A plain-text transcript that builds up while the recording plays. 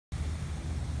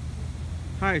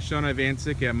Hi, Sean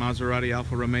Ivancic at Maserati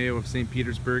Alfa Romeo of St.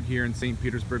 Petersburg here in St.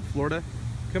 Petersburg, Florida.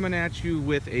 Coming at you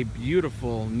with a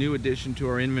beautiful new addition to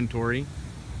our inventory.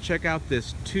 Check out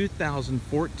this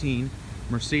 2014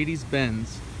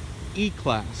 Mercedes-Benz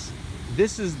E-Class.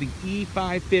 This is the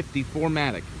E550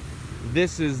 4matic.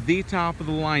 This is the top of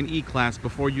the line E-Class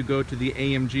before you go to the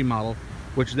AMG model,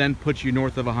 which then puts you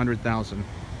north of 100,000.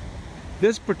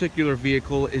 This particular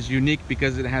vehicle is unique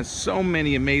because it has so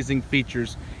many amazing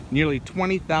features, nearly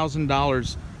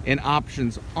 $20,000 in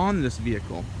options on this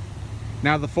vehicle.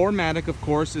 Now the 4matic, of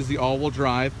course, is the all-wheel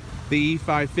drive. The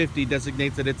E550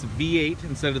 designates that it's V8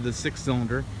 instead of the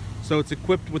 6-cylinder. So it's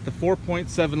equipped with the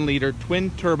 4.7 liter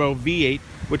twin-turbo V8,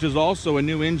 which is also a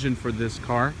new engine for this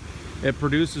car. It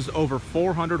produces over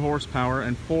 400 horsepower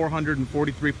and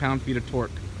 443 pound-feet of torque.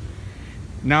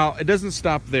 Now, it doesn't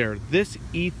stop there. This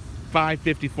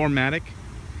E550 4matic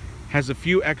has a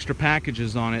few extra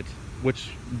packages on it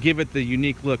which give it the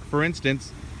unique look. For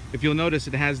instance, if you'll notice,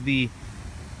 it has the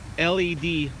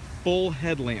LED full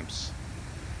headlamps.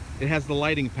 It has the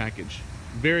lighting package,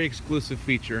 very exclusive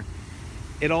feature.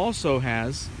 It also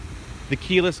has the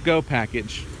keyless go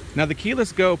package. Now the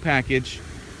keyless go package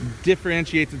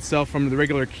differentiates itself from the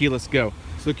regular keyless go.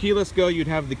 So keyless go, you'd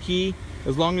have the key.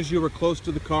 As long as you were close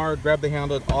to the car, grab the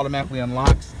handle, it automatically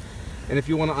unlocks. And if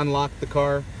you want to unlock the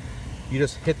car, you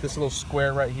just hit this little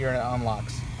square right here and it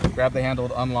unlocks. Grab the handle,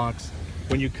 it unlocks.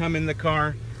 When you come in the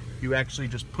car, you actually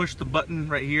just push the button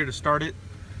right here to start it.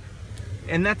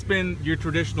 And that's been your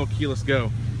traditional keyless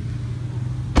go.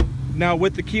 Now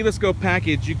with the keyless go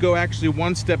package, you go actually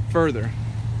one step further.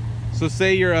 So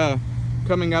say you're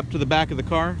coming up to the back of the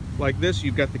car like this,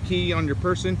 you've got the key on your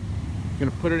person, you're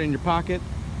gonna put it in your pocket.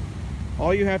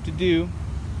 All you have to do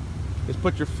is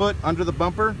put your foot under the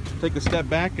bumper, take a step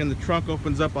back, and the trunk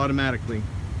opens up automatically.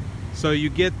 So you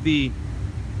get the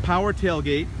power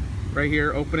tailgate right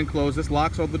here, open and close. This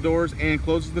locks all the doors and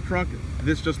closes the trunk.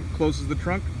 This just closes the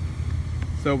trunk.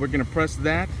 So we're gonna press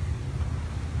that.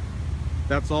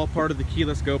 That's all part of the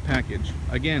keyless go package.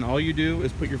 Again, all you do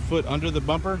is put your foot under the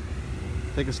bumper,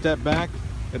 take a step back,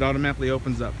 it automatically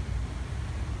opens up.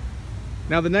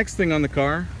 Now the next thing on the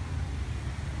car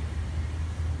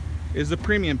is the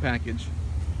premium package.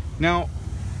 Now,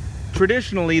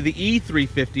 traditionally the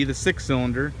E350, the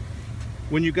 6-cylinder,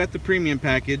 when you got the premium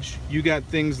package, you got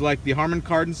things like the Harmon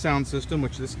Kardon sound system,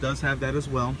 which this does have that as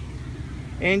well.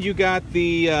 And you got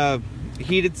the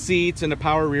heated seats and a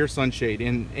power rear sunshade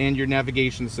and your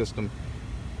navigation system.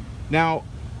 Now,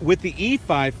 with the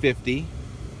E550,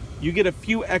 you get a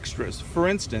few extras. For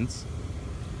instance,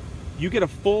 you get a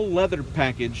full leather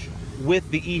package with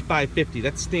the E550.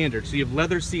 That's standard. So you have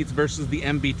leather seats versus the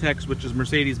MB Tex, which is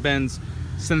Mercedes-Benz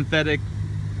synthetic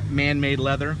man-made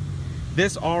leather.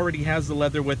 This already has the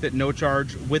leather with it, no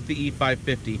charge, with the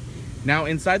E550. Now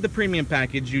inside the premium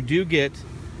package, you do get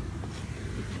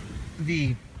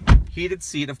the heated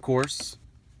seat, of course,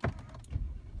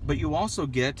 but you also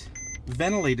get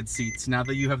ventilated seats now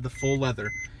that you have the full leather.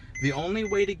 The only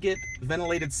way to get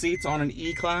ventilated seats on an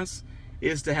E-Class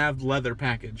is to have the leather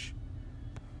package.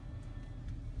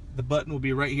 The button will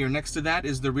be right here. Next to that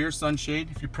is the rear sunshade.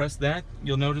 If you press that,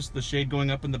 you'll notice the shade going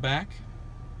up in the back.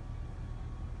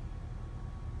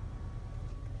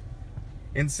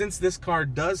 And since this car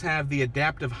does have the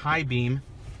adaptive high beam,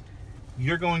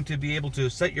 you're going to be able to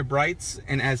set your brights,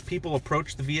 and as people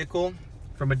approach the vehicle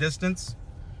from a distance,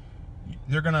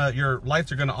 your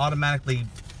lights are gonna automatically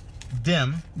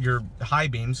dim your high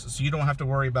beams, so you don't have to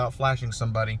worry about flashing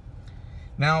somebody.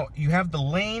 Now you have the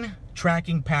lane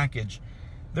tracking package.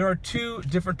 There are two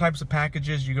different types of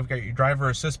packages. You've got your driver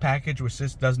assist package, which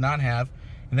this does not have,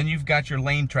 and then you've got your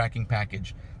lane tracking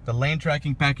package. The lane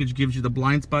tracking package gives you the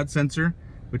blind spot sensor,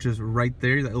 which is right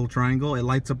there, that little triangle. It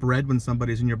lights up red when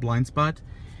somebody's in your blind spot.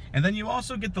 And then you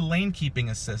also get the lane keeping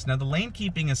assist. Now the lane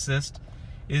keeping assist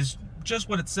is just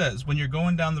what it says. When you're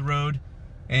going down the road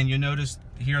and you notice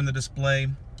here on the display,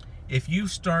 if you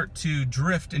start to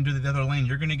drift into the other lane,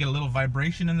 you're gonna get a little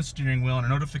vibration in the steering wheel and a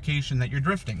notification that you're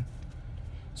drifting.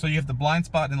 So you have the blind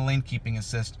spot and the lane keeping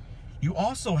assist. You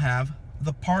also have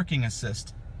the parking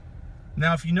assist.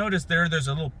 Now if you notice there's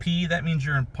a little P, that means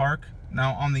you're in park.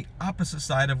 Now on the opposite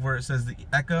side of where it says the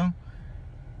echo,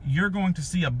 you're going to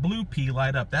see a blue P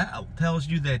light up. That tells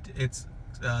you that it's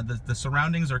the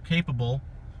surroundings are capable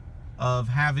of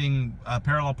having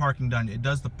parallel parking done. It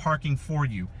does the parking for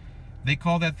you. They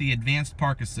call that the advanced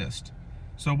park assist.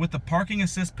 So with the parking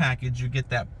assist package, you get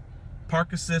that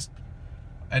park assist,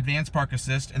 advanced park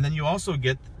assist, and then you also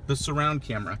get the surround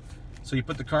camera. So you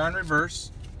put the car in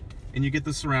reverse and you get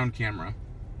the surround camera.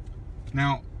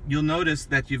 Now you'll notice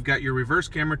that you've got your reverse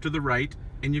camera to the right,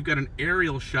 and you've got an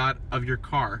aerial shot of your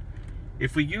car.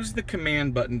 If we use the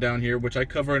command button down here, which I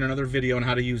cover in another video on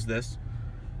how to use this,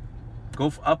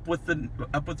 go up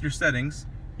with your settings,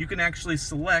 you can actually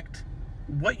select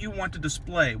what you want to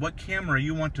display, what camera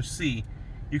you want to see.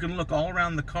 You can look all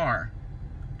around the car,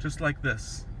 just like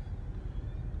this.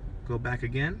 Go back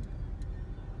again,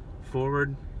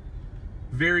 forward.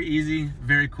 Very easy,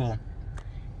 very cool.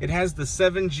 It has the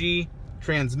 7G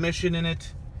transmission in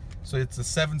it, so it's a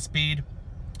 7-speed.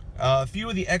 A few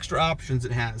of the extra options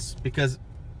it has, because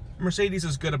Mercedes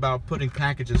is good about putting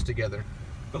packages together.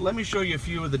 But let me show you a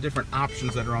few of the different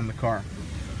options that are on the car.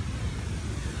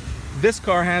 This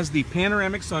car has the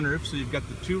panoramic sunroof, so you've got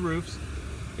the 2 roofs.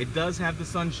 It does have the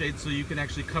sunshade, so you can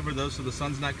actually cover those so the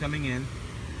sun's not coming in.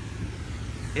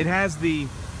 It has the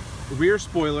rear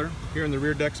spoiler, here in the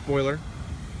rear deck spoiler.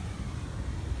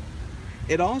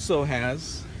 It also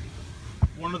has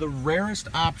one of the rarest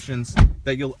options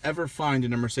that you'll ever find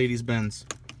in a Mercedes-Benz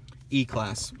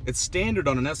E-Class. It's standard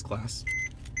on an S-Class.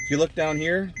 If you look down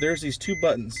here, there's these 2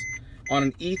 buttons. On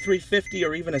an E350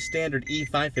 or even a standard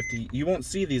E550, you won't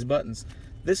see these buttons.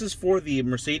 This is for the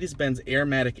Mercedes-Benz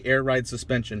AIRMATIC air ride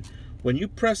suspension. When you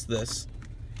press this,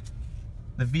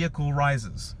 the vehicle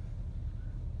rises.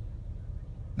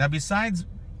 Now, besides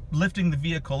lifting the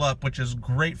vehicle up, which is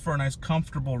great for a nice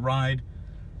comfortable ride,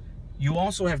 you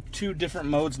also have 2 different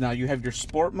modes now. You have your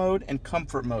sport mode and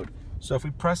comfort mode. So if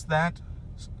we press that,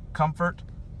 comfort,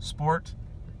 sport,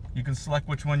 you can select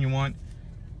which one you want.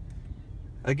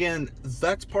 Again,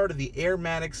 that's part of the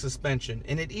AIRMATIC suspension,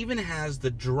 and it even has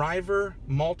the driver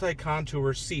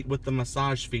multi-contour seat with the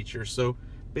massage feature. So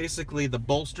basically the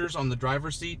bolsters on the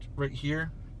driver's seat right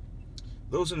here,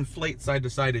 those inflate side to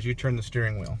side as you turn the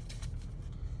steering wheel.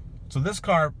 So this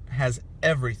car has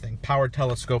everything: power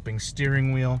telescoping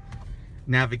steering wheel,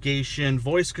 navigation,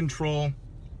 voice control.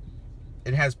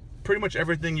 It has pretty much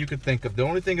everything you could think of. The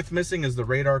only thing it's missing is the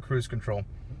radar cruise control.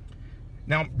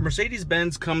 Now,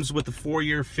 Mercedes-Benz comes with a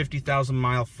 4-year,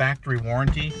 50,000-mile factory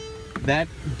warranty. That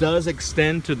does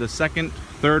extend to the 2nd,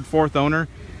 3rd, 4th owner.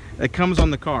 It comes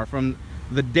on the car from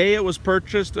the day it was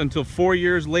purchased until 4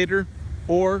 years later,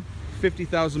 or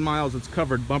 50,000 miles. It's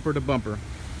covered bumper to bumper.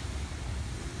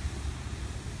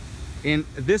 And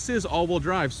this is all-wheel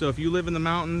drive, so if you live in the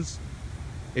mountains,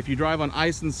 if you drive on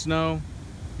ice and snow,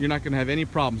 you're not going to have any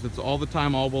problems. It's all the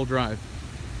time all-wheel drive.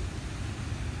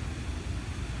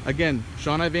 Again,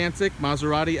 Sean Ivancic,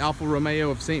 Maserati Alfa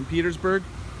Romeo of St. Petersburg,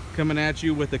 coming at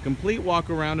you with a complete walk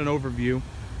around and overview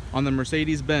on the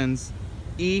Mercedes-Benz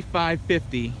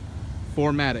E550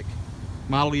 4matic,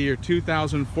 model year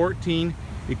 2014,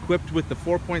 equipped with the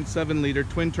 4.7-liter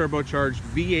twin turbocharged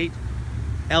V8,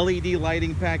 LED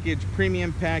lighting package,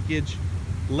 premium package,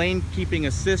 lane keeping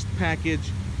assist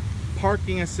package,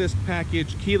 parking assist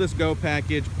package, keyless go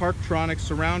package, PARKTRONIC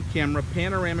surround camera,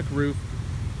 panoramic roof,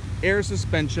 air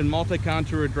suspension,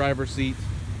 multi-contour driver seat,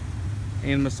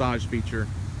 and massage feature,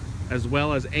 as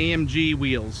well as AMG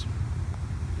wheels.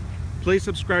 Please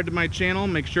subscribe to my channel.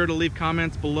 Make sure to leave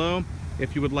comments below.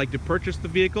 If you would like to purchase the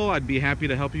vehicle, I'd be happy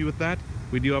to help you with that.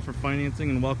 We do offer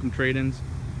financing and welcome trade-ins.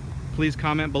 Please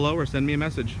comment below or send me a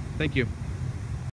message. Thank you.